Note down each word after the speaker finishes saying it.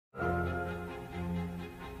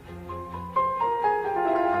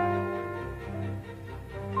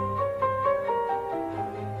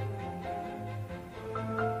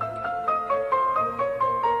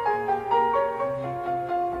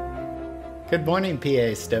Good morning,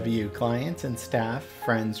 PASW clients and staff,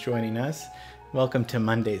 friends joining us. Welcome to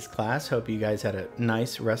Monday's class. Hope you guys had a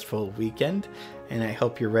nice, restful weekend, and I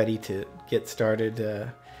hope you're ready to get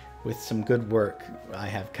started with some good work I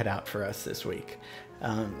have cut out for us this week.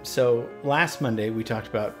 So last Monday we talked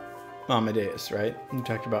about Amadeus, right? We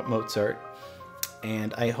talked about Mozart,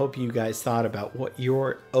 and I hope you guys thought about what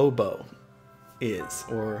your oboe is,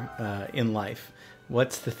 or in life.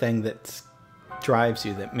 What's the thing that drives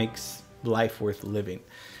you, that makes life worth living?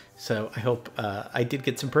 So I hope I did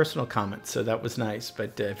get some personal comments, so that was nice.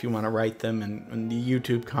 But if you want to write them in the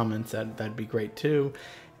YouTube comments, that'd be great too.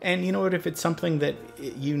 And you know what? If it's something that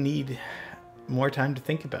you need more time to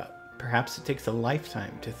think about, perhaps it takes a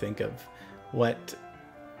lifetime to think of what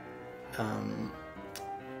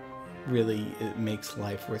really it makes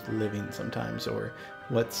life worth living sometimes, or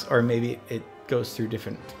maybe it goes through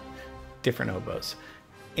different oboes.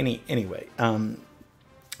 Anyway.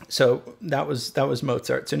 So that was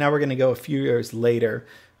Mozart. So now we're going to go a few years later,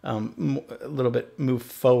 a little bit move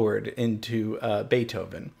forward into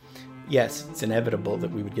Beethoven. Yes, it's inevitable that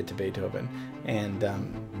we would get to Beethoven. And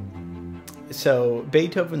so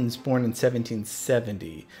Beethoven's born in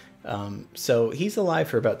 1770. So he's alive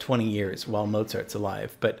for about 20 years while Mozart's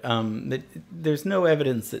alive. But there's no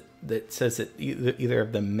evidence that says that either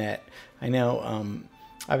of them met. I know,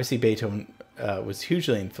 obviously, Beethoven was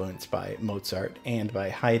hugely influenced by Mozart and by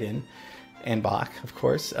Haydn and Bach, of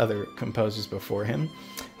course, other composers before him.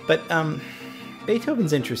 But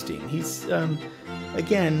Beethoven's interesting. He's,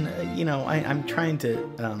 again, I'm trying to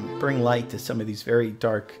bring light to some of these very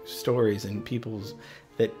dark stories and people's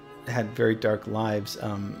that had very dark lives.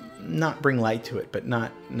 Not bring light to it, but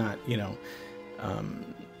not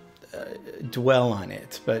dwell on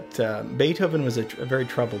it. But Beethoven was a very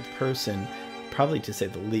troubled person, probably to say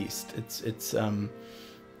the least.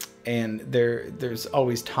 And there's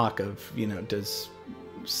always talk of, does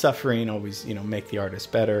suffering always, make the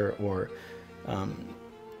artist better, or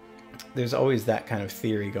there's always that kind of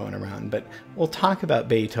theory going around. But we'll talk about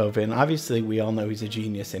Beethoven. Obviously, we all know he's a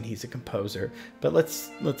genius and he's a composer, but let's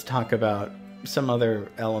talk about some other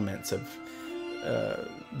elements of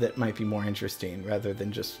that might be more interesting, rather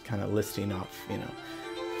than just kind of listing off,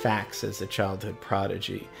 facts as a childhood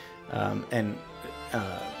prodigy.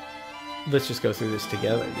 Let's just go through this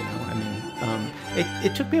together.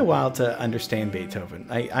 It took me a while to understand Beethoven.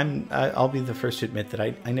 I'll be the first to admit that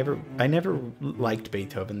I never liked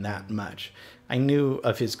Beethoven that much. I knew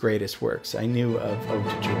of his greatest works. I knew of Ode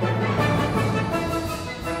to Joy.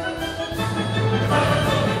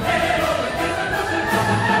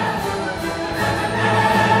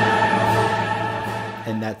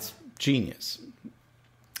 And that's genius.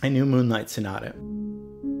 I knew Moonlight Sonata.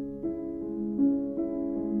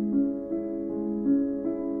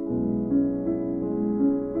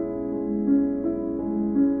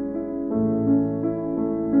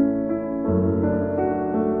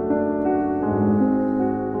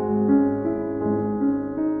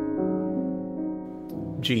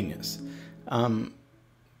 Genius.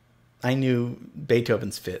 I knew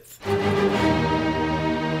Beethoven's Fifth.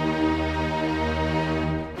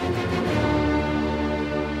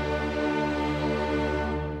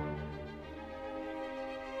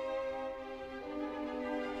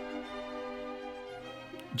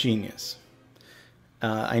 Genius.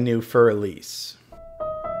 I knew Für Elise.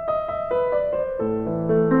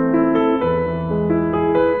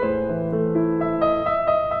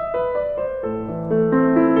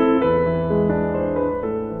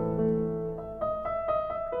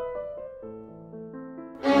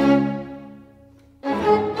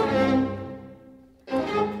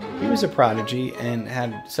 He was a prodigy and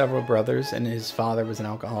had several brothers, and his father was an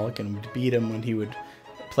alcoholic and would beat him when he would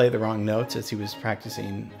play the wrong notes as he was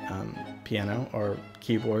practicing piano or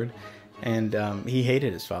keyboard, and he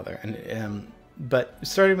hated his father. But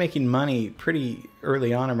started making money pretty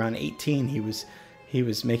early on. Around 18, he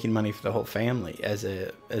was making money for the whole family as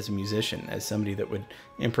a musician, as somebody that would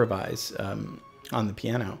improvise on the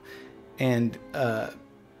piano. And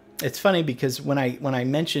it's funny because when I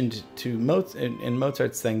mentioned to in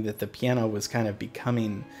Mozart's thing that the piano was kind of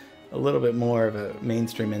becoming a little bit more of a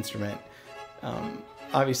mainstream instrument.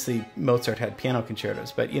 Obviously, Mozart had piano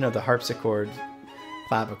concertos, but the harpsichord,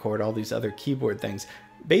 clavichord, all these other keyboard things.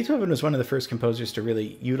 Beethoven was one of the first composers to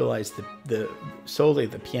really utilize solely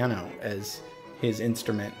the piano as his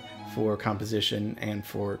instrument for composition and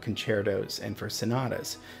for concertos and for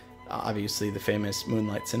sonatas. Obviously, the famous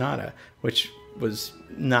Moonlight Sonata, which was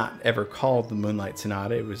not ever called the Moonlight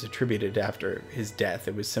Sonata. It was attributed after his death.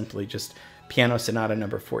 It was simply just Piano Sonata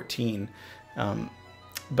number 14.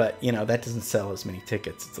 but you know, that doesn't sell as many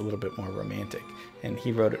tickets. It's a little bit more romantic, and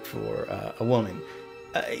he wrote it for a woman.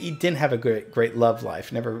 He didn't have a great love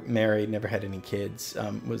life. Never married, never had any kids.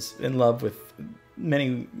 Was in love with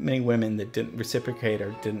many women that didn't reciprocate,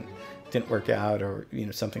 or didn't work out, or you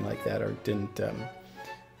know, something like that, or didn't.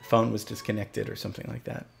 Phone was disconnected, or something like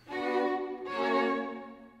that.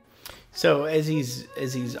 So as he's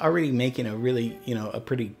already making a really, you know, a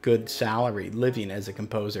pretty good salary living as a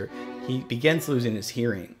composer, he begins losing his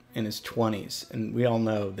hearing in his 20s, and we all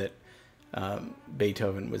know that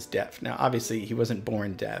Beethoven was deaf. Now, obviously, he wasn't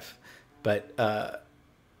born deaf, but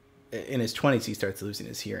in his 20s he starts losing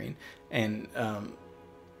his hearing, and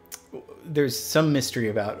there's some mystery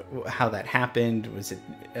about how that happened. Was it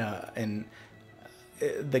and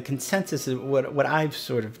the consensus of what I've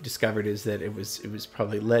sort of discovered is that it was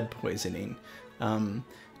probably lead poisoning.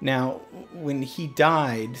 Now, when he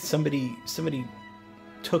died, somebody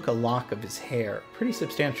took a lock of his hair, pretty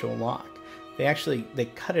substantial lock.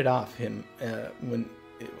 They cut it off him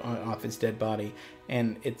off his dead body,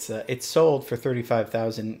 and it's sold for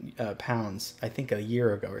 35,000 pounds, I think, a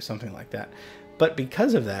year ago or something like that. But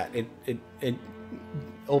because of that, it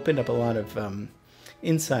opened up a lot of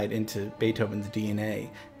insight into Beethoven's DNA,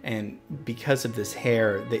 and because of this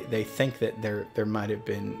hair, they think that there might have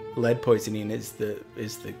been lead poisoning is the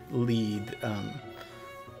lead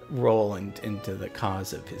role into the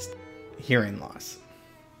cause of his hearing loss.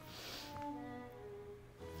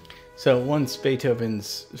 So once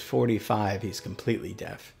Beethoven's 45, he's completely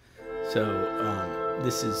deaf. So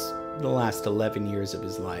this is the last 11 years of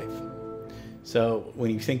his life. So when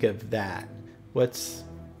you think of that, what's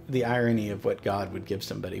the irony of what God would give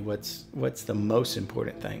somebody? What's the most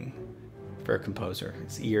important thing for a composer?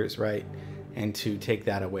 His ears, right? And to take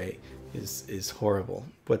that away is horrible.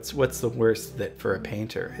 What's the worst that for a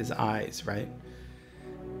painter? His eyes, right?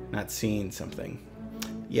 Not seeing something.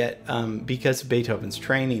 Yet, because of Beethoven's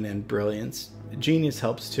training and brilliance, genius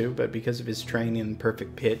helps too, but because of his training and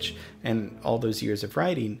perfect pitch and all those years of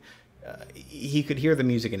writing, he could hear the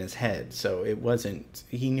music in his head. So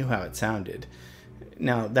he knew how it sounded.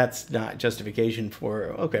 Now, that's not justification for,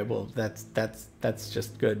 okay, well, that's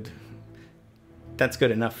just good. That's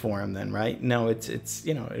good enough for him then, right? No, it's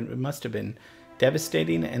you know, it must have been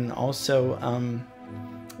devastating. And also,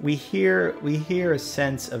 we hear a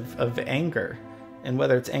sense of anger. And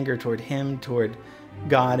whether it's anger toward him, toward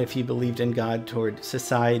God, if he believed in God, toward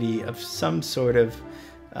society of some sort of,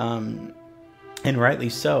 and rightly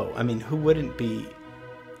so. I mean, who wouldn't be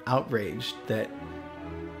outraged that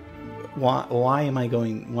why am I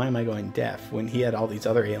going deaf when he had all these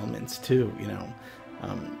other ailments too? You know,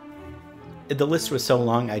 the list was so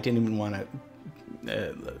long I didn't even want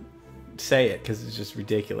to say it because it's just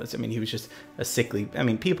ridiculous. I mean, he was just a sickly, I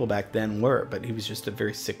mean, people back then were, but he was just a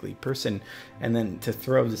very sickly person. And then to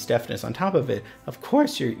throw this deafness on top of it, of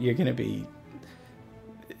course you're going to be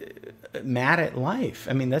mad at life.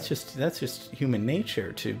 I mean, that's just human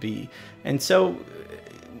nature to be. And so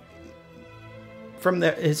from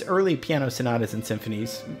his early piano sonatas and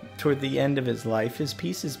symphonies toward the end of his life, his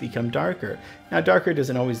pieces become darker. Now, darker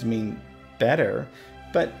doesn't always mean better,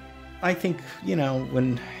 but I think, you know,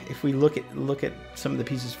 if we look at some of the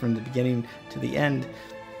pieces from the beginning to the end,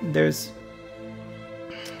 there's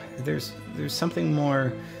something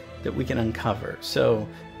more that we can uncover. So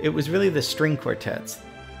it was really the string quartets,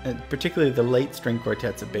 particularly the late string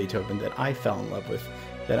quartets of Beethoven, that I fell in love with,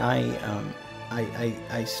 that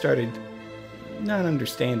I started not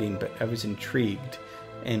understanding, but I was intrigued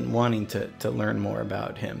and wanting to learn more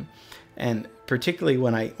about him. And particularly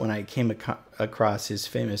when I came across his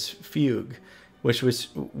famous fugue, which was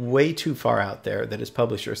way too far out there, that his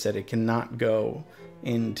publisher said it cannot go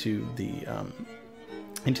into the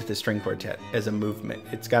string quartet as a movement.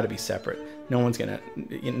 It's got to be separate. No one's gonna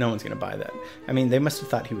buy that. I mean, they must have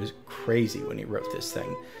thought he was crazy when he wrote this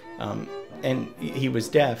thing, and he was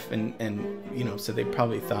deaf, and you know, so they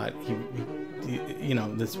probably thought you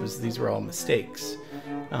know, these were all mistakes.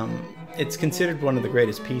 It's considered one of the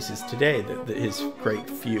greatest pieces today, his great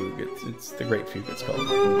fugue. It's the great fugue, it's called.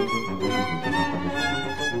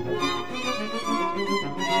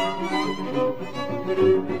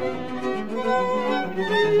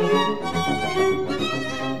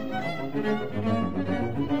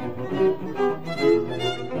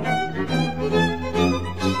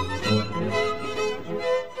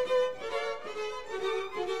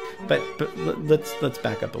 But let's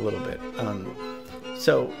back up a little bit.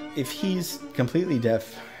 So if he's completely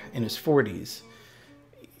deaf in his 40s,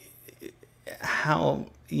 how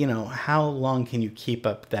long can you keep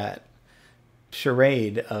up that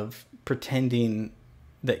charade of pretending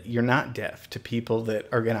that you're not deaf to people that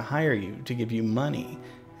are going to hire you to give you money?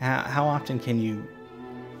 how often can you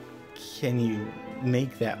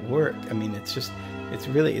make that work? I mean,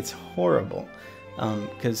 it's horrible.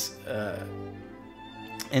 Because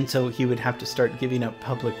and so he would have to start giving up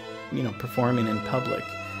public, performing in public,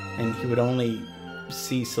 and he would only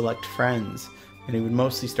see select friends, and he would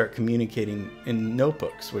mostly start communicating in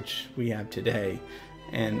notebooks, which we have today.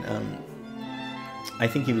 And I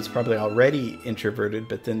think he was probably already introverted,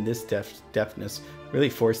 but then this deafness really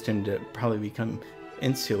forced him to probably become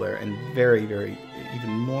insular and very, very, even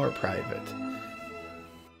more private.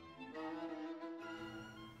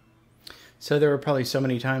 So there were probably so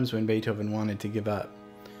many times when Beethoven wanted to give up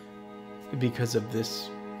because of this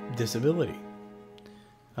disability.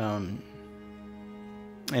 And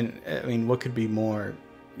I mean, what could be more,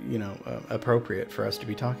 appropriate for us to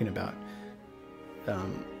be talking about?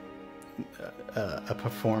 A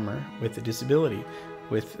performer with a disability,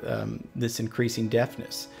 with this increasing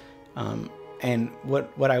deafness. And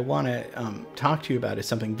what I want to talk to you about is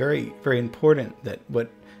something very, very important, that what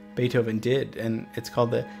Beethoven did, and it's called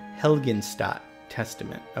the Heiligenstadt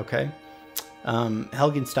Testament. Okay,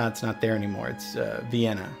 Heiligenstadt's not there anymore. It's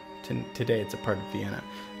Vienna. Today, it's a part of Vienna,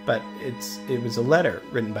 but it was a letter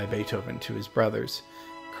written by Beethoven to his brothers,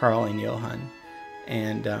 Karl and Johann,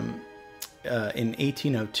 and in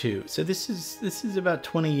 1802. So this is about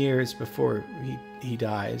 20 years before he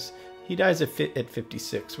dies. He dies at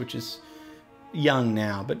 56, which is young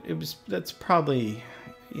now, but that's probably,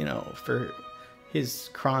 for his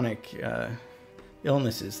chronic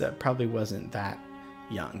illnesses, that probably wasn't that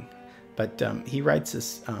young. But he writes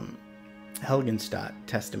this Heiligenstadt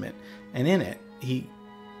Testament, and in it he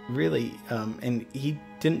really and he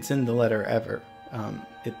didn't send the letter ever.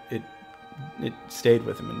 It stayed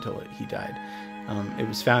with him until he died. It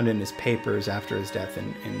was found in his papers after his death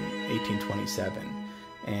in 1827,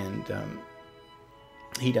 and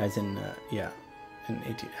he dies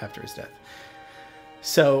after his death.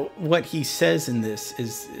 So what he says in this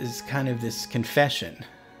is kind of this confession,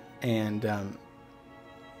 and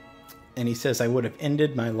he says, "I would have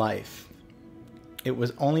ended my life. It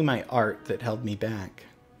was only my art that held me back.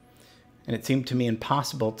 And it seemed to me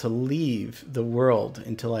impossible to leave the world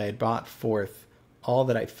until I had brought forth all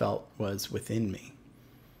that I felt was within me."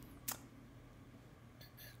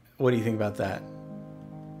 What do you think about that?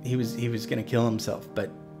 He was going to kill himself,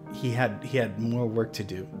 but he had more work to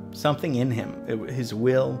do. Something in him, his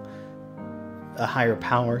will, a higher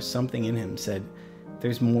power, something in him said,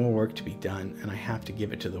 there's more work to be done, and I have to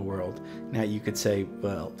give it to the world. Now you could say,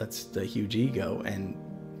 well, that's the huge ego, and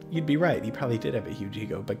you'd be right. He probably did have a huge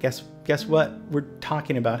ego, but guess what? We're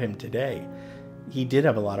talking about him today. He did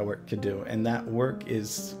have a lot of work to do, and that work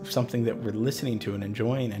is something that we're listening to and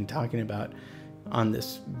enjoying and talking about on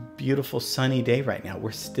this beautiful sunny day right now.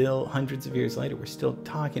 We're still, hundreds of years later, we're still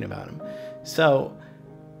talking about him. So,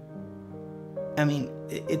 I mean,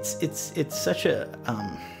 it's such a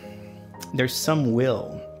there's some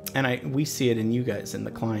will, and we see it in you guys and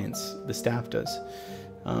the clients, the staff does,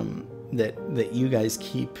 that you guys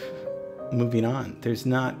keep moving on.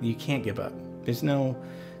 You can't give up.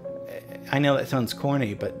 I know that sounds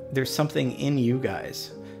corny, but there's something in you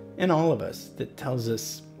guys, in all of us, that tells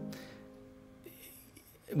us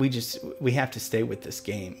we have to stay with this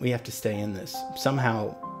game. We have to stay in this.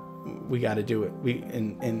 Somehow we got to do it.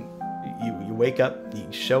 You wake up, you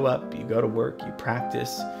show up, you go to work, you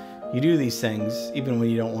practice, you do these things even when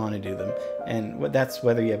you don't want to do them. And that's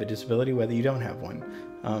whether you have a disability, whether you don't have one.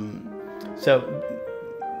 So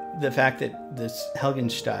the fact that this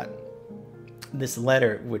Heiligenstadt, this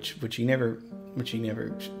letter, which he never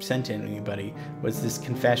sent to anybody, was this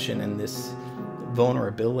confession and this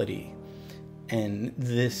vulnerability and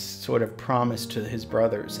this sort of promise to his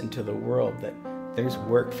brothers and to the world that there's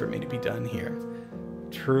work for me to be done here.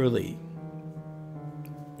 Truly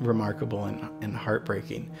remarkable and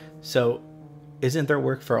heartbreaking. So isn't there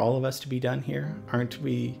work for all of us to be done here?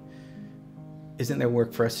 Isn't there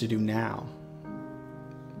work for us to do now?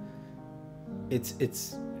 It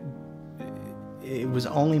was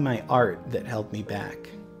only my art that held me back.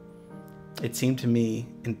 It seemed to me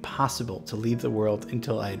impossible to leave the world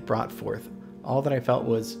until I had brought forth all that I felt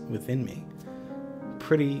was within me.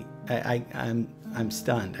 I'm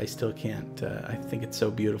stunned. I still can't. I think it's so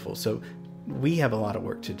beautiful. So we have a lot of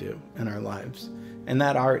work to do in our lives. And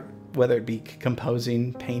that art, whether it be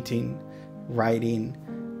composing, painting, writing,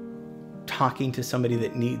 talking to somebody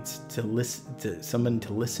that needs to listen to someone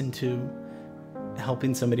to listen to,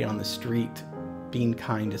 helping somebody on the street, being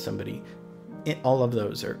kind to somebody, all of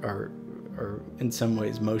those are in some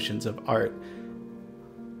ways motions of art.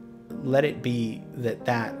 Let it be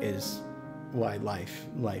that is why life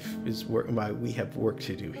is work, why we have work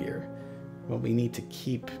to do here, Well, we need to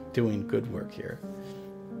keep doing good work here.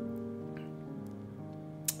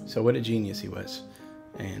 So what a genius he was.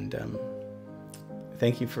 And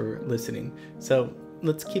thank you for listening. So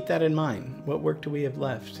let's keep that in mind. What work do we have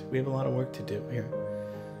left? We have a lot of work to do here.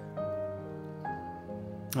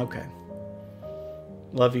 Okay.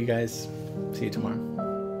 Love you guys. See you tomorrow.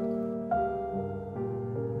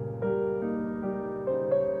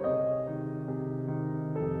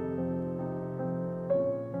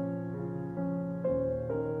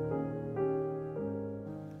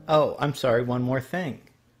 Oh, I'm sorry, one more thing.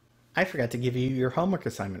 I forgot to give you your homework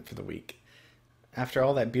assignment for the week. After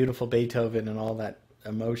all that beautiful Beethoven and all that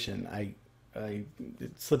emotion,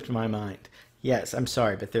 it slipped my mind. Yes, I'm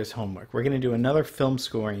sorry, but there's homework. We're going to do another film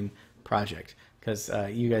scoring project because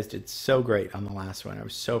you guys did so great on the last one. I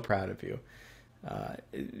was so proud of you. I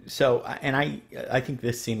think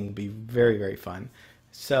this scene will be very, very fun.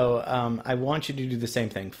 So I want you to do the same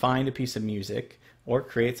thing. Find a piece of music or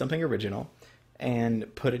create something original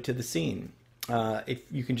and put it to the scene. If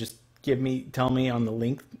you can just tell me on the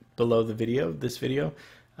link below the video, this video,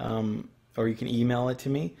 or you can email it to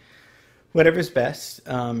me, whatever's best.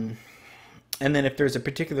 And then if there's a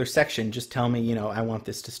particular section, just tell me, I want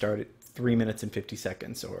this to start at 3 minutes and 50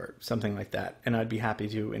 seconds or something like that. And I'd be happy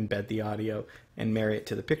to embed the audio and marry it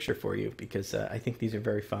to the picture for you because I think these are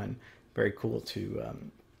very fun, very cool to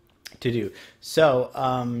do. So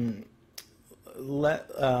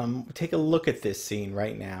take a look at this scene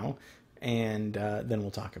right now, and then we'll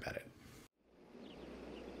talk about it.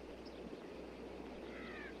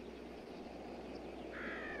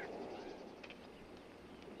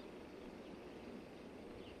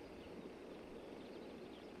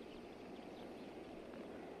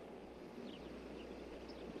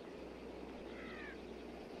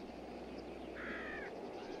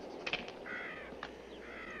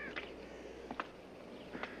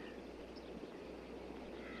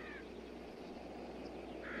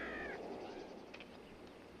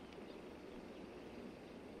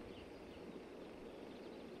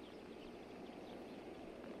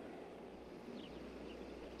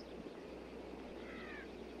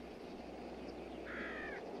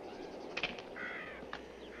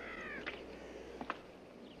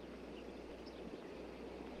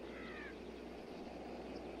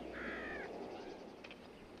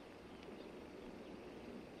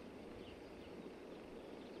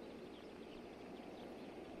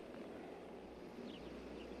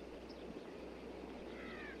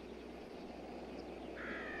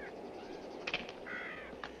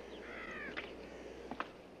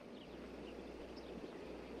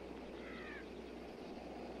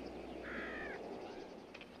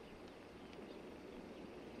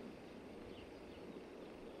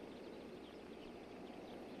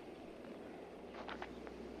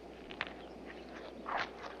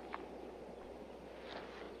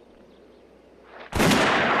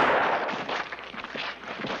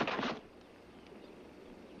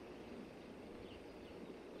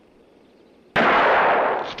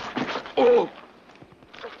 Oh!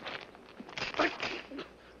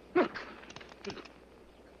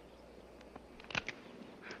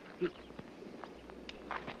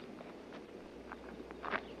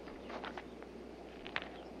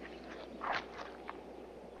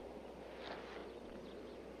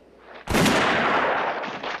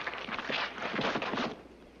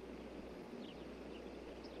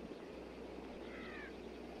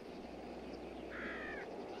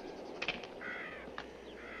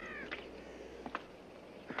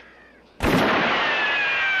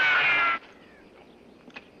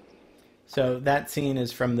 So that scene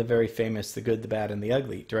is from the very famous The Good, the Bad, and the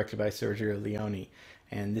Ugly, directed by Sergio Leone,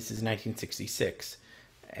 and this is 1966.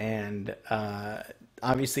 And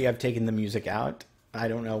obviously I've taken the music out. I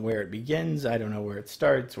don't know where it begins. I don't know where it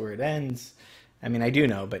starts, where it ends. I mean, I do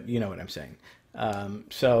know, but you know what I'm saying.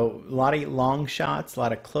 So a lot of long shots, a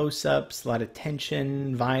lot of close-ups, a lot of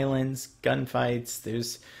tension, violence, gunfights.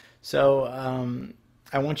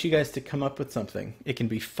 I want you guys to come up with something. It can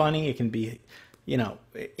be funny. It can be,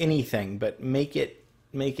 anything, but make it,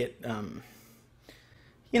 take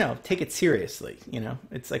it seriously.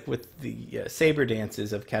 It's like with the saber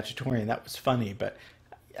dances of Cacciatorian. That was funny, but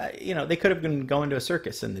they could have been going to a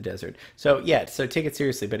circus in the desert. So take it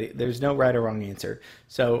seriously, but there's no right or wrong answer.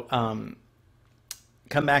 So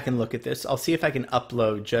come back and look at this. I'll see if I can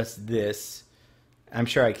upload just this. I'm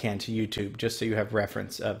sure I can to YouTube, just so you have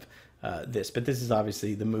reference of this. But this is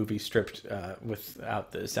obviously the movie stripped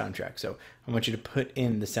without the soundtrack. So I want you to put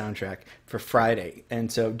in the soundtrack for Friday.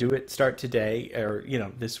 And so start today or,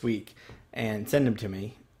 this week and send them to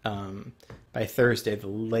me by Thursday, the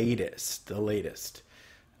latest.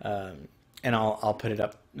 and I'll put it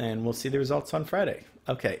up, and we'll see the results on Friday.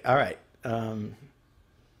 Okay, all right.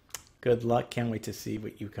 Good luck. Can't wait to see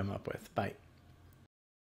what you come up with. Bye.